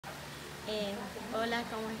Eh, Hola,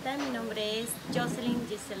 ¿cómo están? Mi nombre es Jocelyn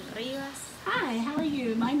Rivas Hi, how are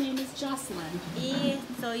you? My name is Jocelyn, y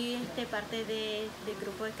soy parte del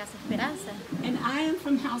grupo de Casa Esperanza. and I am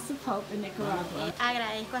from House of Hope in Nicaragua.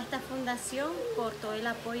 Agradezco a esta fundación por todo el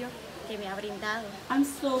apoyo que me ha brindado, I'm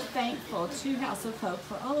so thankful to House of Hope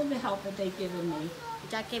for all of the help that they've given me.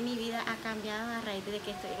 ya que mi vida ha cambiado a raíz de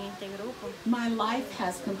que estoy en este grupo. My life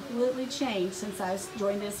has completely changed since I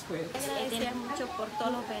joined this group. Agradezco mucho por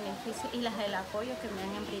todos los beneficios y el apoyo que me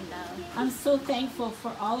han brindado, I'm so thankful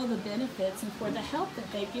for all of the benefits and for the help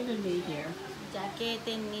that they've given me here. ya que he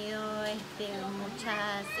tenido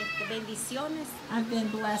muchas bendiciones I've been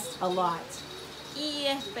blessed a lot. y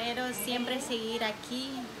espero siempre seguir aquí.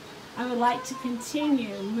 I would like to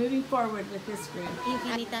continue moving forward with this group.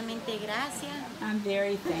 Infinitamente gracias I'm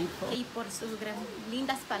very thankful. y por sus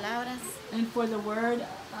lindas palabras, And for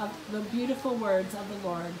the beautiful words of the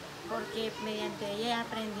Lord. porque mediante ella he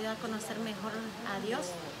aprendido a conocer mejor a Dios.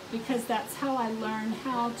 Because that's how I learned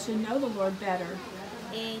how to know the Lord better.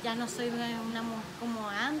 Ya no soy una mujer como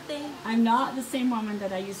antes, I'm not the same woman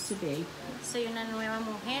that I used to be. soy una nueva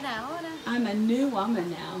mujer ahora I'm a new woman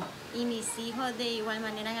now. y mis hijos de igual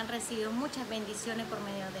manera han recibido muchas bendiciones por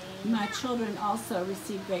medio de ella. My children also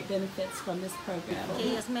receive great benefits from this program. Que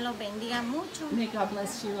Dios me los bendiga mucho May God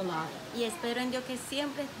bless you a lot. y espero en Dios que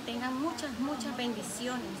siempre tengan muchas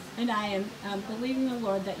bendiciones. And I am believing the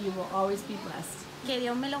Lord that you will always be blessed. Que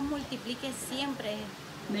Dios me los multiplique siempre,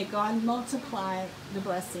 May God multiply the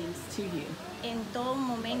blessings to you en todo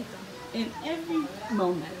momento. in every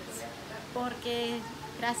moment. Porque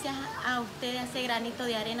gracias a ustedes, ese granito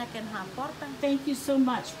de arena que nos aportan, Thank you so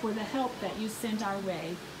much for the help that you send our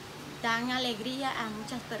way. dan alegría a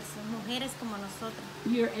muchas personas, mujeres como nosotros.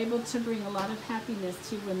 You're able to bring a lot of happiness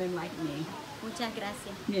to women like me. Muchas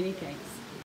gracias. Many thanks.